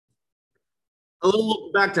Hello,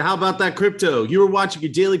 welcome back to How About That Crypto. You are watching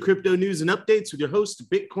your daily crypto news and updates with your host,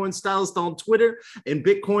 Bitcoin Stylist on Twitter and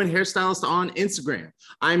Bitcoin Hairstylist on Instagram.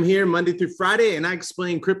 I'm here Monday through Friday, and I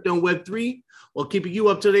explain crypto and Web3 while keeping you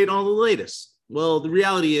up to date on the latest. Well, the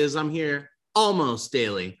reality is I'm here almost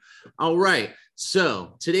daily. All right,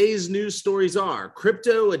 so today's news stories are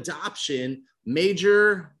crypto adoption,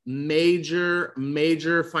 major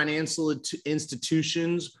financial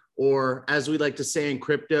institutions, or as we like to say in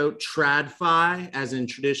crypto, TradFi, as in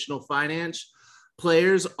traditional finance,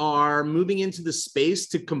 players are moving into the space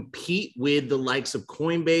to compete with the likes of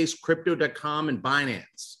Coinbase, Crypto.com, and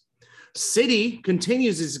Binance. Citi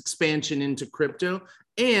continues its expansion into crypto,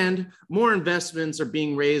 and more investments are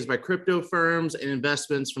being raised by crypto firms and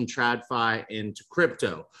investments from TradFi into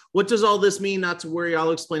crypto. What does all this mean? Not to worry,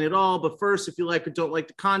 I'll explain it all. But first, if you like or don't like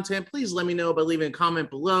the content, please let me know by leaving a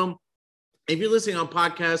comment below. If you're listening on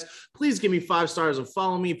podcast, please give me 5 stars and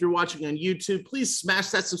follow me. If you're watching on YouTube, please smash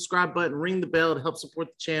that subscribe button, ring the bell to help support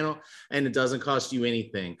the channel, and it doesn't cost you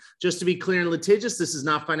anything. Just to be clear and litigious, this is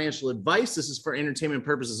not financial advice. This is for entertainment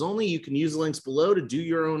purposes only. You can use the links below to do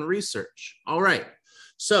your own research. All right.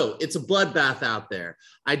 So it's a bloodbath out there.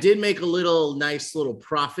 I did make a nice little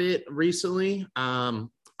profit recently. I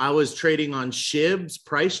was trading on SHIB's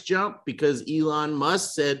price jump because Elon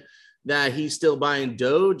Musk said that he's still buying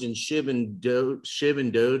Doge, and SHIB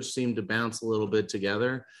and Doge seem to bounce a little bit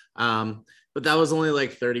together. But that was only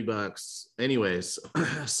like $30. Anyways,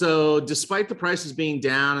 so despite the prices being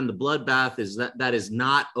down and the bloodbath is that is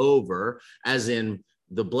not over, as in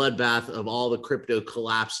the bloodbath of all the crypto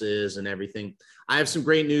collapses and everything, I have some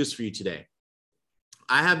great news for you today.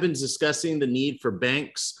 I have been discussing the need for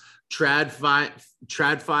banks, TradFi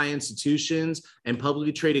institutions, and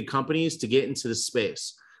publicly traded companies to get into the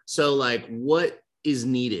space. So like, what is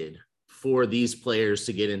needed for these players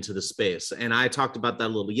to get into the space? And I talked about that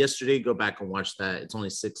a little yesterday. Go back and watch that. It's only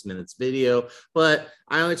 6 minutes video, but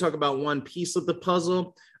I only talk about one piece of the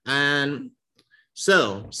puzzle. And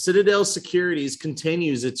so Citadel Securities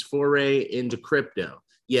continues its foray into crypto.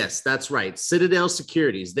 Yes, that's right. Citadel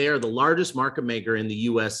Securities. They are the largest market maker in the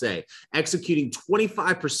USA, executing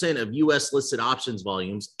 25% of US listed options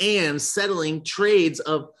volumes and settling trades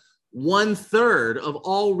of 1/3 of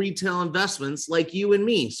all retail investments, like you and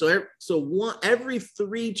me. So every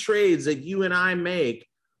 3 trades that you and I make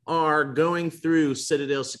are going through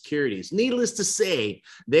Citadel Securities. Needless to say,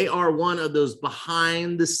 they are one of those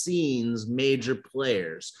behind the scenes major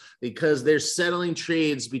players because they're settling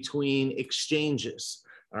trades between exchanges.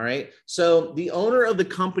 All right. So the owner of the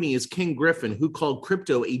company is Ken Griffin, who called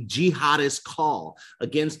crypto a jihadist call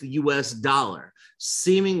against the US dollar,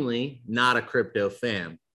 seemingly not a crypto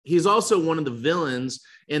fan. He's also one of the villains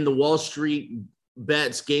in the Wall Street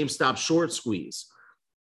Bets GameStop short squeeze.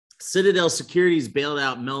 Citadel Securities bailed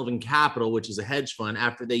out Melvin Capital, which is a hedge fund,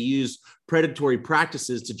 after they used predatory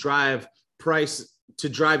practices to drive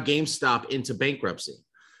GameStop into bankruptcy.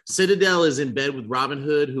 Citadel is in bed with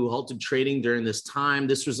Robinhood, who halted trading during this time.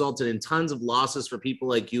 This resulted in tons of losses for people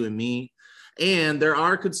like you and me. And there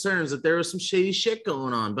are concerns that there was some shady shit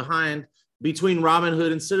going on between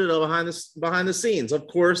Robinhood and Citadel behind the scenes. Of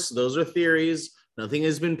course, those are theories. Nothing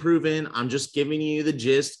has been proven. I'm just giving you the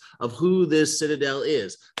gist of who this Citadel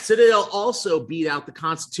is. Citadel also beat out the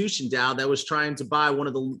Constitution DAO that was trying to buy one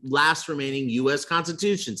of the last remaining U.S.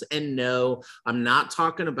 constitutions. And no, I'm not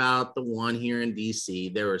talking about the one here in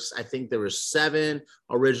D.C. I think there were 7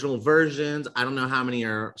 original versions. I don't know how many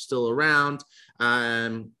are still around.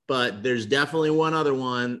 But there's definitely one other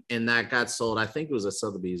one, and that got sold. I think it was a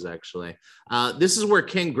Sotheby's, actually. This is where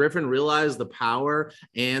Ken Griffin realized the power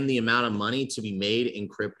and the amount of money to be made in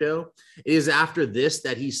crypto. It is after this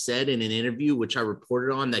that he said in an interview, which I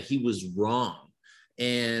reported on, that he was wrong.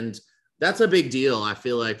 And that's a big deal, I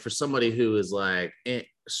feel like, for somebody who is like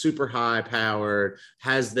super high powered,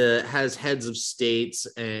 has heads of states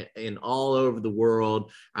and all over the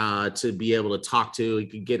world to be able to talk to. You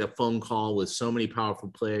could get a phone call with so many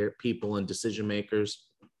powerful people and decision makers.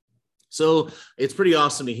 So it's pretty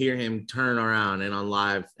awesome to hear him turn around and on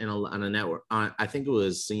live and on a network. I think it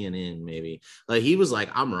was CNN, maybe. Like, he was like,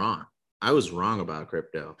 I'm wrong. I was wrong about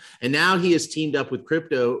crypto. And now he has teamed up with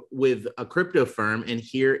a crypto firm. And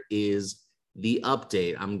here is the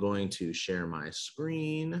update. I'm going to share my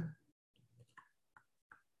screen.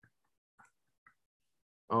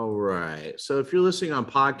 All right. So if you're listening on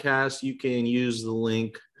podcast, you can use the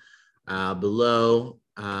link below,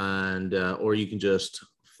 and or you can just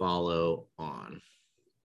follow on.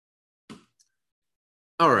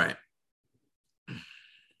 All right. Let's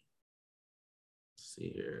see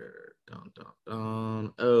here.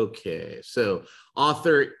 Okay. So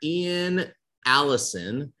author Ian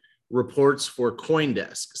Allison reports for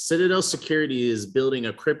CoinDesk. Citadel Security is building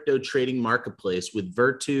a crypto trading marketplace with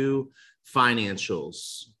Virtu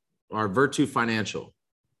Financials, or Virtu Financial,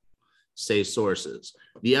 say sources.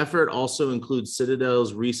 The effort also includes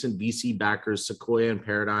Citadel's recent VC backers, Sequoia and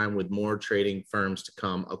Paradigm, with more trading firms to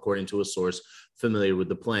come, according to a source familiar with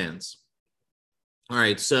the plans. All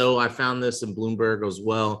right, so I found this in Bloomberg as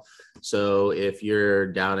well. So if you're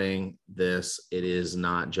doubting this, it is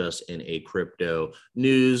not just in a crypto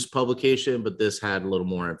news publication, but this had a little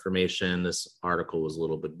more information. This article was a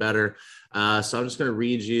little bit better. So I'm just going to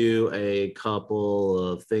read you a couple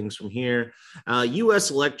of things from here.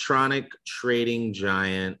 U.S. electronic trading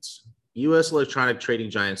giant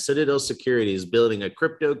Citadel Security is building a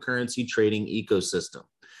cryptocurrency trading ecosystem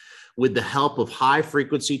with the help of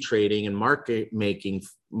high-frequency trading and market-making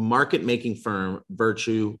firm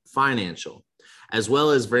Virtu Financial, as well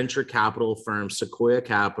as venture capital firms Sequoia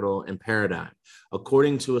Capital and Paradigm,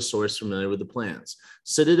 according to a source familiar with the plans.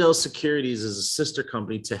 Citadel Securities is a sister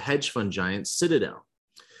company to hedge fund giant Citadel.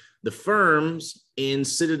 The firms in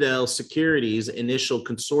Citadel Securities' initial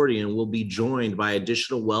consortium will be joined by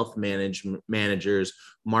additional wealth managers,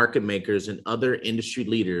 market makers, and other industry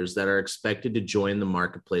leaders that are expected to join the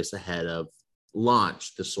marketplace ahead of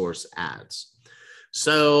launch, the source adds.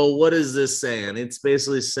 So what is this saying? It's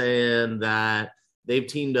basically saying that they've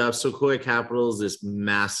teamed up. Sequoia Capital is this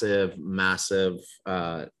massive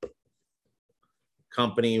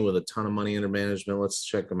company with a ton of money under management. Let's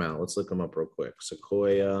check them out. Let's look them up real quick.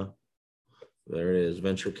 Sequoia, there it is,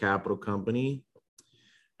 venture capital company.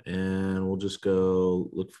 And we'll just go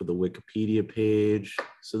look for the Wikipedia page.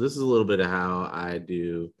 So this is a little bit of how I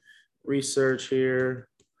do research here.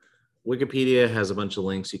 Wikipedia has a bunch of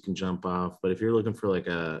links you can jump off, but if you're looking for like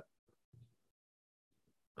a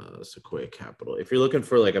Sequoia Capital, if you're looking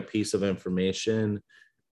for like a piece of information,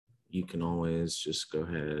 you can always just go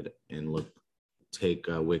ahead and take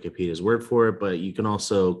Wikipedia's word for it, but you can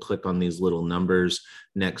also click on these little numbers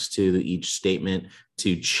next to each statement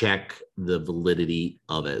to check the validity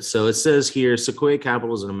of it. So it says here, Sequoia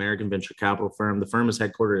Capital is an American venture capital firm. The firm is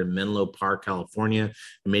headquartered in Menlo Park, California,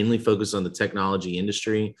 and mainly focused on the technology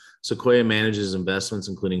industry. Sequoia manages investments,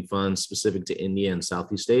 including funds specific to India and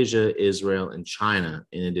Southeast Asia, Israel, and China,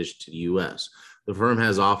 in addition to the US. The firm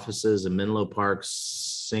has offices in Menlo Park,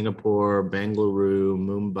 Singapore, Bengaluru,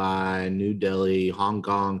 Mumbai, New Delhi, Hong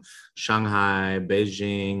Kong, Shanghai,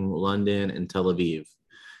 Beijing, London, and Tel Aviv.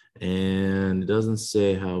 And it doesn't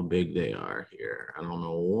say how big they are here. I don't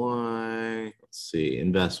know why. Let's see,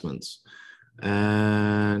 investments.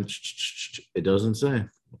 And it doesn't say.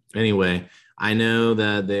 Anyway, I know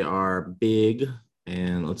that they are big.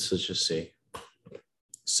 And let's just see.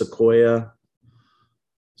 Sequoia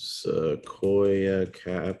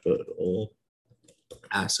Capital,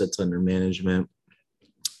 assets under management,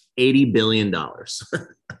 $80 billion.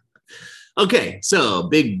 Okay, so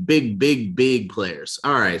big players.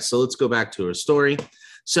 All right, so let's go back to our story.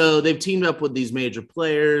 So they've teamed up with these major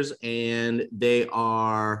players, and they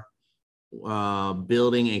are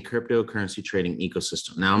building a cryptocurrency trading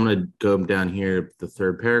ecosystem. Now I'm going to go down here, the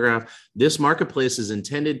third paragraph. This marketplace is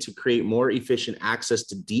intended to create more efficient access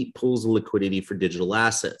to deep pools of liquidity for digital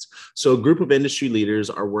assets. So a group of industry leaders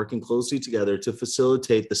are working closely together to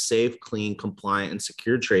facilitate the safe, clean, compliant, and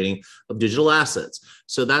secure trading of digital assets.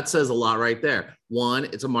 So that says a lot right there. One,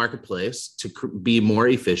 it's a marketplace to be more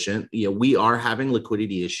efficient. We are having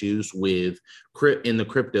liquidity issues in the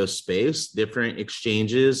crypto space. Different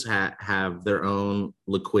exchanges have their own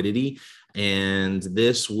liquidity, and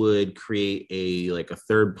this would create a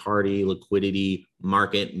third-party liquidity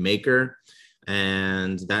market maker,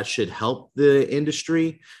 and that should help the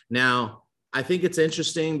industry. Now, I think it's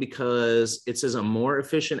interesting because it says a more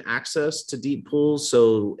efficient access to deep pools.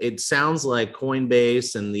 So it sounds like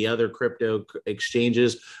Coinbase and the other crypto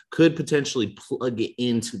exchanges could potentially plug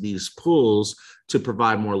into these pools to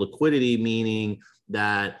provide more liquidity, meaning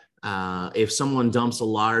that if someone dumps a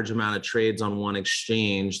large amount of trades on one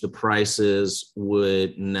exchange, the prices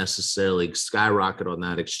would necessarily skyrocket on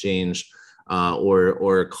that exchange.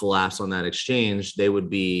 Or collapse on that exchange, it would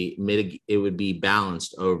be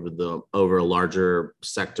balanced over a larger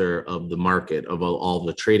sector of the market of all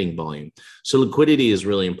the trading volume. So liquidity is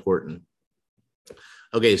really important.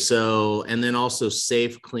 Okay, so and then also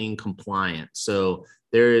safe, clean, compliant. So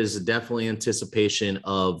there is definitely anticipation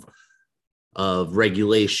of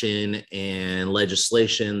regulation and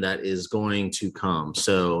legislation that is going to come.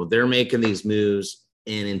 So they're making these moves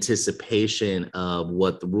in anticipation of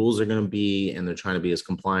what the rules are going to be, and they're trying to be as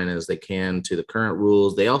compliant as they can to the current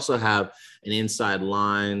rules. They also have an inside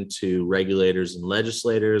line to regulators and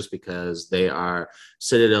legislators because they are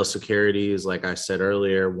Citadel Securities, like I said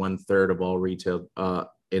earlier, 1/3 of all retail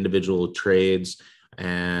individual trades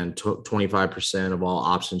and 25% of all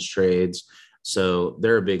options trades. So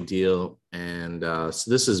they're a big deal. And so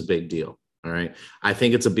this is a big deal. All right. I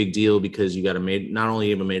think it's a big deal because you got not only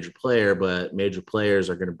have a major player, but major players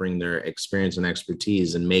are going to bring their experience and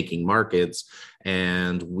expertise in making markets.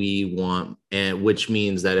 And which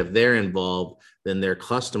means that if they're involved, then their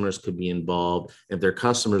customers could be involved. If their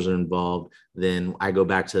customers are involved, then I go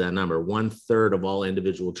back to that number, 1/3 of all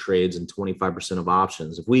individual trades and 25% of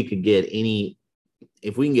options. If we can get a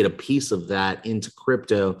piece of that into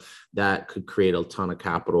crypto, that could create a ton of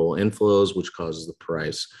capital inflows, which causes the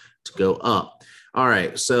price to go up. All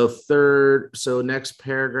right. So next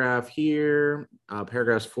paragraph here,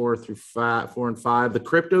 paragraphs 4 and 5, the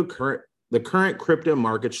current crypto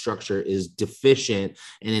market structure is deficient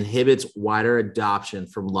and inhibits wider adoption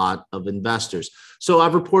from a lot of investors. So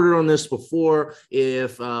I've reported on this before.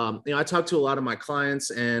 If, I talk to a lot of my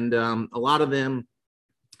clients, and a lot of them,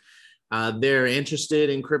 they're interested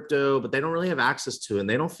in crypto, but they don't really have access to it. And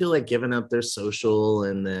they don't feel like giving up their social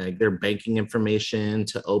and their banking information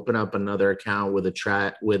to open up another account with a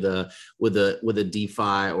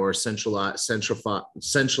DeFi or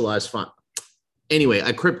centralized fund. Anyway,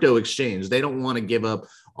 a crypto exchange. They don't want to give up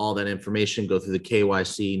all that information, go through the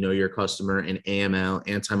KYC, know your customer, and AML,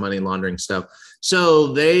 anti-money laundering stuff.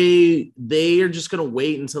 So they are just going to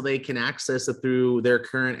wait until they can access it through their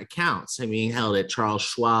current accounts. I mean, held at Charles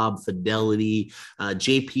Schwab, Fidelity,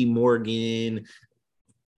 JP Morgan,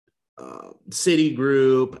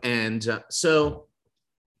 Citigroup, and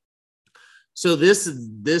so this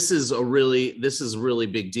is a really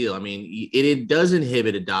big deal. I mean, it does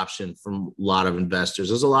inhibit adoption from a lot of investors.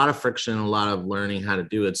 There's a lot of friction, a lot of learning how to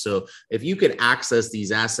do it. So if you could access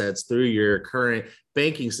these assets through your current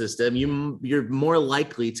banking system, you're more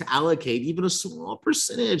likely to allocate even a small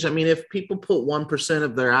percentage. I mean, if people put 1%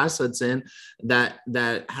 of their assets in that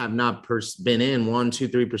have not been in 1, 2,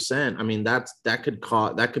 3%, I mean, that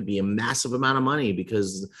could be a massive amount of money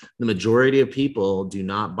because the majority of people do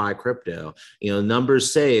not buy crypto.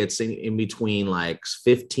 Numbers say it's in between like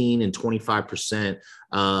 15 and 25%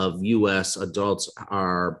 of US adults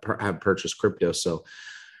have purchased crypto. So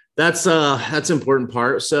that's an important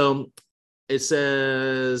part. So it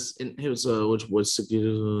says, it's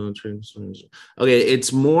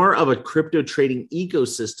more of a crypto trading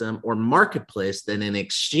ecosystem or marketplace than an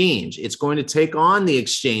exchange. It's going to take on the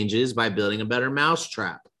exchanges by building a better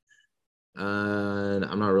mousetrap.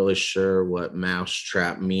 I'm not really sure what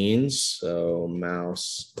mousetrap means. So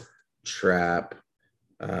mousetrap,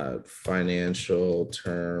 financial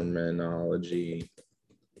terminology.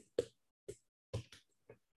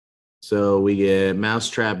 So we get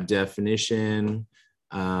mousetrap definition.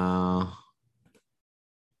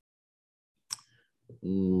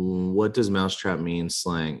 What does mousetrap mean?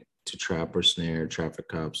 Slang. To trap or snare, traffic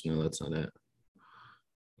cops. No, that's not it.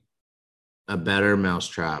 A better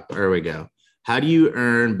mousetrap. There we go. How do you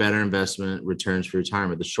earn better investment returns for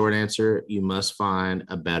retirement? The short answer, you must find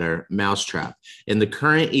a better mousetrap. In the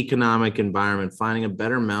current economic environment, finding a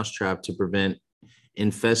better mousetrap to prevent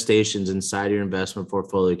infestations inside your investment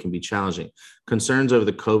portfolio can be challenging. Concerns over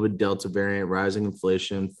the COVID Delta variant, rising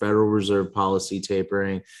inflation, Federal Reserve policy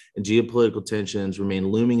tapering, and geopolitical tensions remain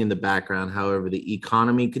looming in the background. However, the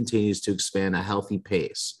economy continues to expand at a healthy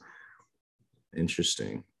pace.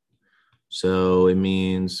 Interesting. So it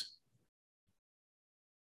means,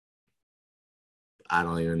 I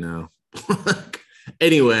don't even know.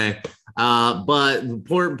 Anyway, but the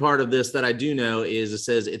important part of this that I do know is it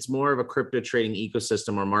says it's more of a crypto trading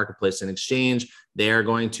ecosystem or marketplace and exchange. They are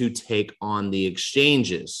going to take on the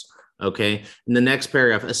exchanges. Okay. In the next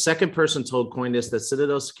paragraph, a second person told Coinbase that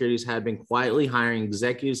Citadel Securities had been quietly hiring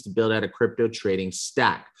executives to build out a crypto trading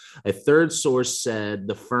stack. A third source said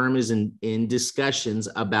the firm is in discussions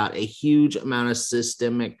about a huge amount of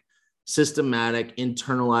systematic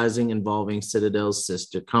internalizing involving Citadel's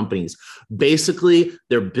sister companies. Basically,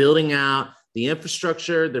 they're building out the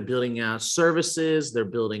infrastructure, they're building out services, they're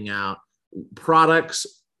building out products,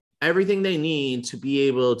 everything they need to be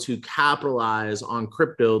able to capitalize on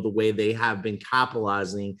crypto the way they have been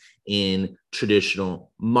capitalizing in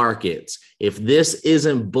traditional markets. If this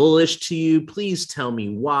isn't bullish to you, please tell me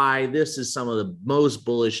why. This is some of the most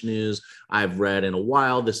bullish news I've read in a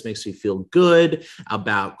while. This makes me feel good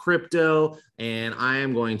about crypto, and I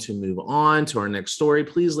am going to move on to our next story.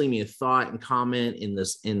 Please leave me a thought and comment in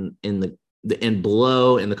the and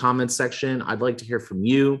below in the comments section. I'd like to hear from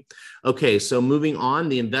you. Okay, so moving on,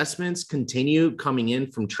 the investments continue coming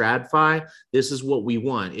in from TradFi. This is what we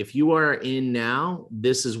want. If you are in now,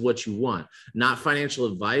 this is what you want. Not financial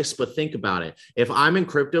advice, but think about it. If I'm in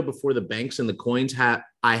crypto before the banks and the coins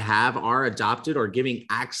are adopted or giving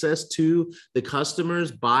access to the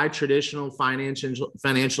customers by traditional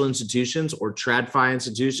financial institutions or TradFi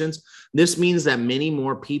institutions, this means that many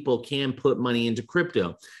more people can put money into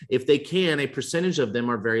crypto. If they can, a percentage of them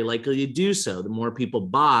are very likely to do so. The more people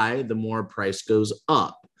buy, the more price goes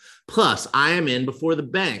up. Plus, I am in before the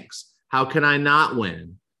banks. How can I not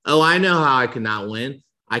win? Oh, I know how I cannot win.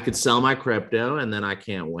 I could sell my crypto and then I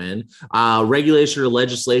can't win. Regulation or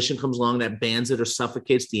legislation comes along that bans it or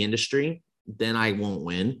suffocates the industry. Then I won't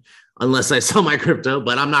win unless I sell my crypto,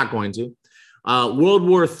 but I'm not going to. World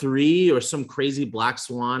War III or some crazy black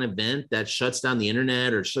swan event that shuts down the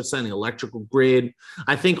internet or shuts down the electrical grid.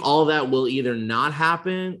 I think all that will either not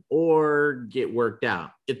happen or get worked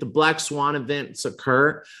out. If the black swan events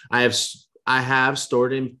occur, I have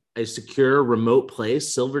stored in a secure remote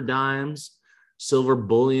place, silver dimes, silver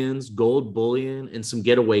bullions, gold bullion, and some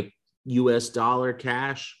getaway US dollar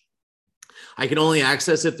cash. I can only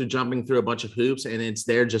access it through jumping through a bunch of hoops, and it's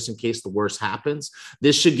there just in case the worst happens.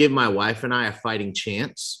 This should give my wife and I a fighting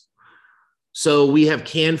chance. So we have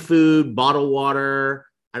canned food, bottled water.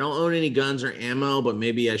 I don't own any guns or ammo, but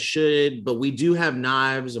maybe I should. But we do have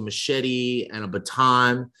knives, a machete, and a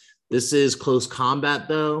baton. This is close combat,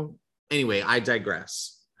 though. Anyway, I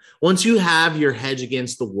digress. Once you have your hedge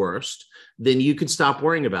against the worst, then you can stop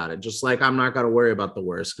worrying about it. Just like I'm not going to worry about the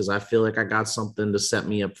worst because I feel like I got something to set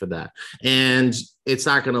me up for that. And it's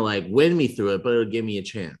not going to like win me through it, but it'll give me a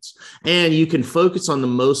chance. And you can focus on the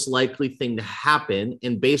most likely thing to happen.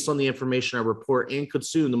 And based on the information I report and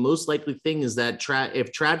consume, the most likely thing is that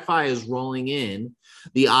if TradFi is rolling in,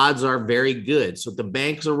 the odds are very good. So if the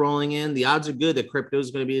banks are rolling in, the odds are good that crypto is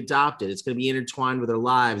going to be adopted. It's going to be intertwined with our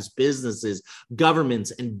lives, businesses, governments,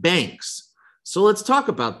 and banks. So let's talk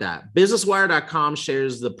about that. BusinessWire.com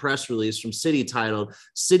shares the press release from Citi titled,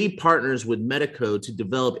 Citi partners with Medico to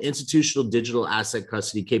develop institutional digital asset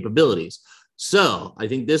custody capabilities. So I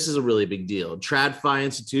think this is a really big deal. TradFi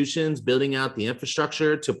institutions building out the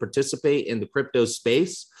infrastructure to participate in the crypto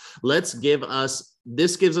space.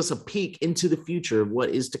 This gives us a peek into the future of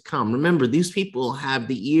what is to come. Remember, these people have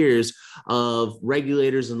the ears of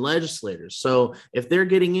regulators and legislators. So if they're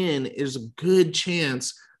getting in, there's a good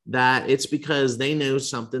chance that it's because they know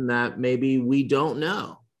something that maybe we don't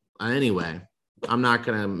know. Anyway, I'm not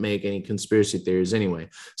going to make any conspiracy theories anyway.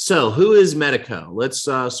 So who is Medico? Let's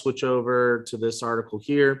switch over to this article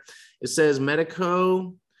here. It says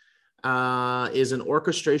Medico is an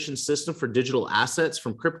orchestration system for digital assets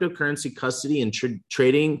from cryptocurrency custody and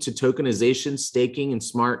trading to tokenization, staking, and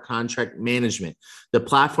smart contract management. The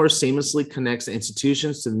platform seamlessly connects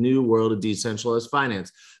institutions to the new world of decentralized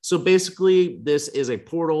finance. So basically, this is a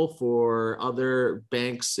portal for other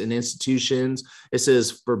banks and institutions. It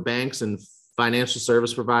says for banks and financial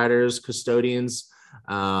service providers, custodians,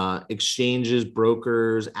 exchanges,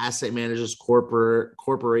 brokers, asset managers,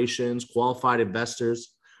 corporations, qualified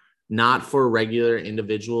investors. Not for regular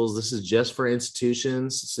individuals. This is just for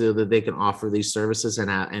institutions so that they can offer these services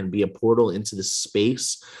and be a portal into the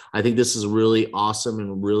space. I think this is really awesome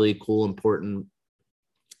and really cool, important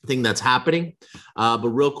thing that's happening. But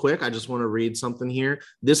real quick, I just want to read something here.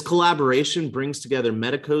 This collaboration brings together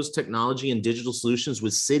Medico's technology and digital solutions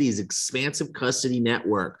with Citi's expansive custody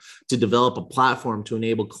network to develop a platform to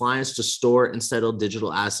enable clients to store and settle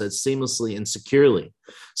digital assets seamlessly and securely.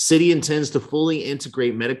 Citi intends to fully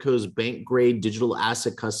integrate Medico's bank-grade digital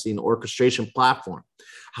asset custody and orchestration platform,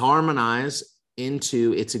 harmonize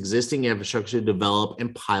into its existing infrastructure to develop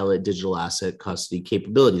and pilot digital asset custody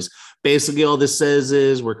capabilities. Basically, all this says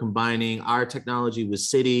is we're combining our technology with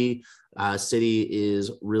Citi. Citi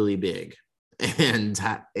is really big, and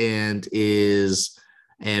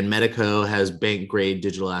Medico has bank-grade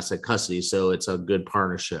digital asset custody, so it's a good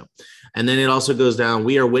partnership. And then it also goes down,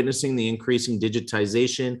 we are witnessing the increasing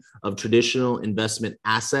digitization of traditional investment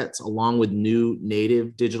assets along with new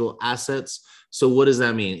native digital assets. So what does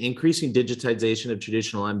that mean? Increasing digitization of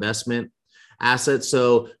traditional investment assets.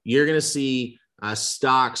 So you're going to see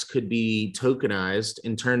stocks could be tokenized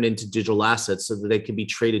and turned into digital assets so that they can be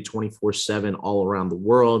traded 24/7 all around the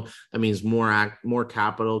world. That means more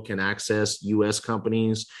capital can access U.S.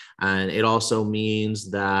 companies. And it also means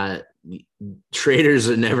that traders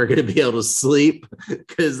are never going to be able to sleep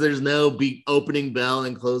because there's no opening bell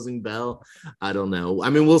and closing bell. I don't know. I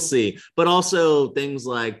mean, we'll see. But also things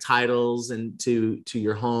like titles and to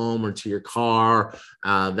your home or to your car,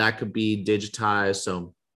 that could be digitized.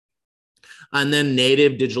 So And then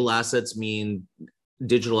native digital assets mean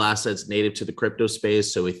digital assets native to the crypto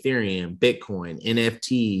space. So Ethereum, Bitcoin,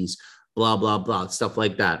 NFTs, blah, blah, blah, stuff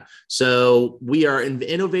like that. So we are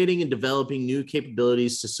innovating and developing new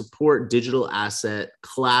capabilities to support digital asset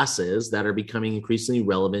classes that are becoming increasingly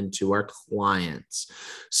relevant to our clients.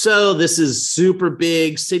 So this is super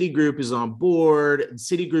big. Citigroup is on board.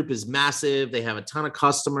 Citigroup is massive. They have a ton of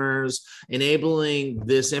customers. Enabling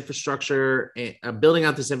this infrastructure,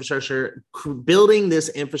 building this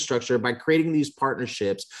infrastructure by creating these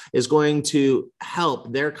partnerships is going to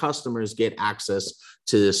help their customers get access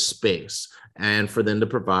to this space and for them to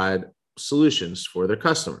provide solutions for their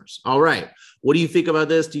customers. All right. What do you think about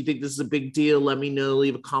this? Do you think this is a big deal? Let me know.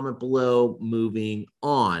 Leave a comment below. Moving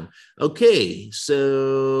on. Okay.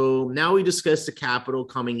 So now we discussed the capital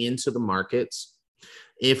coming into the markets.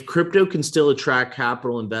 If crypto can still attract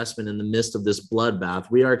capital investment in the midst of this bloodbath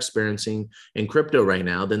we are experiencing in crypto right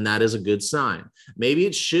now, then that is a good sign. Maybe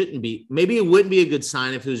it shouldn't be. Maybe it wouldn't be a good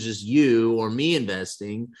sign if it was just you or me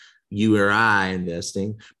investing, you or I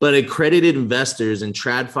investing, but accredited investors and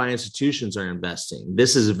TradFi institutions are investing.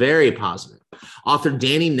 This is very positive. Author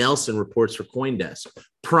Danny Nelson reports for CoinDesk.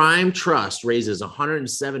 Prime Trust raises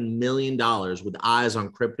 $107 million with eyes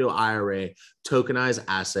on crypto IRA tokenized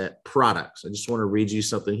asset products. I just want to read you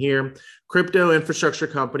something here. Crypto infrastructure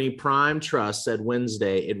company Prime Trust said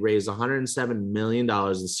Wednesday it raised $107 million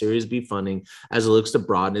in Series B funding as it looks to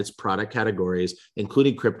broaden its product categories,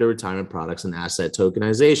 including crypto retirement products and asset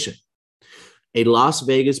tokenization. A Las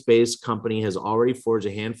Vegas-based company has already forged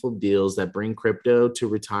a handful of deals that bring crypto to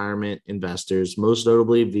retirement investors, most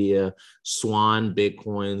notably via Swan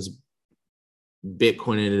Bitcoin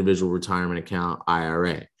Individual Retirement Account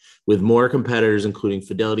IRA, with more competitors, including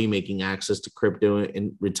Fidelity, making access to crypto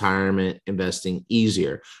and retirement investing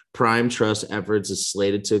easier. Prime Trust efforts is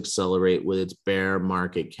slated to accelerate with its bear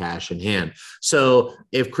market cash in hand. So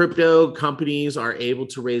if crypto companies are able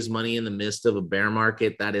to raise money in the midst of a bear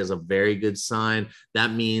market, that is a very good sign.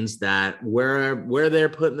 That means that where they're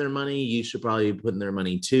putting their money, you should probably be putting their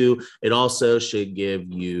money too. It also should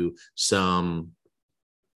give you some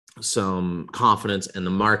confidence in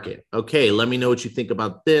the market. Okay, let me know what you think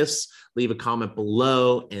about this. Leave a comment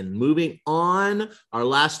below. And moving on, our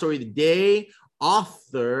last story of the day,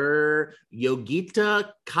 author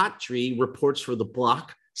Yogita Khatri reports for The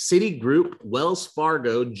Block. Citigroup, Wells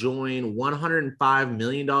Fargo join $105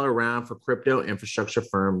 million round for crypto infrastructure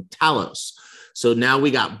firm Talos. So now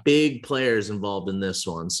we got big players involved in this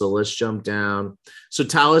one. So let's jump down. So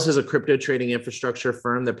Talos is a crypto trading infrastructure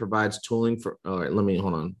firm that provides tooling for, all right,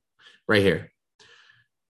 hold on. Right here.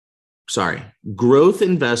 Sorry. Growth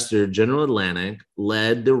investor General Atlantic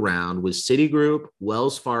led the round with Citigroup,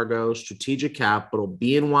 Wells Fargo, Strategic Capital,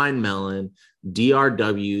 BNY Mellon,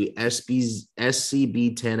 DRW,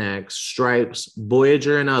 SCB10X, Stripes,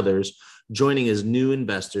 Voyager, and others joining as new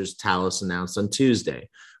investors, Talos announced on Tuesday.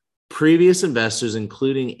 Previous investors,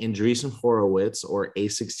 including Andreessen Horowitz or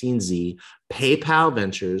A16Z, PayPal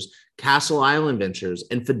Ventures, Castle Island Ventures,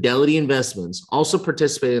 and Fidelity Investments, also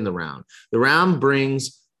participated in the round. The round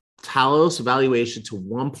brings Talos' valuation to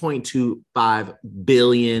 $1.25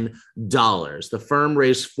 billion. The firm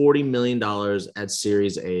raised $40 million at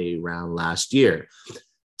Series A round last year.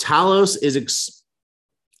 Talos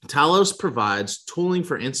provides tooling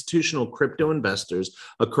for institutional crypto investors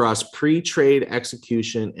across pre-trade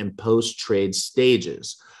execution and post-trade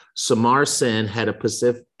stages. Samar Sen, head of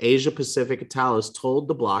Asia Pacific at Talos, told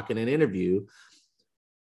The Block in an interview,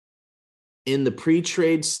 in the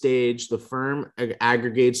pre-trade stage, the firm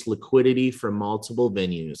aggregates liquidity from multiple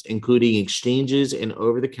venues, including exchanges and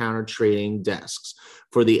over-the-counter trading desks.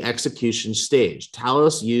 For the execution stage,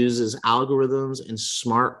 Talos uses algorithms and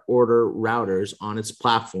smart order routers on its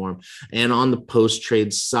platform. And on the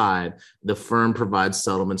post-trade side, the firm provides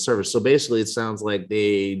settlement service. So basically, it sounds like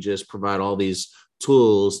they just provide all these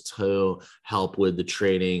tools to help with the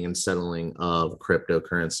trading and settling of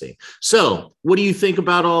cryptocurrency. So what do you think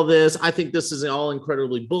about all this? I think this is all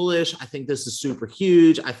incredibly bullish. I think this is super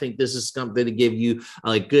huge. I think this is something to give you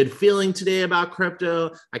a good feeling today about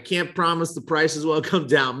crypto. I can't promise the prices will come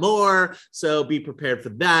down more, so be prepared for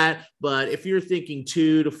that. But if you're thinking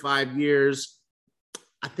 2 to 5 years,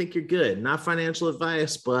 I think you're good. Not financial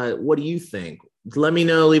advice, but what do you think? Let me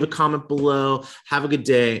know. Leave a comment below. Have a good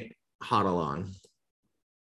day. Hodl on.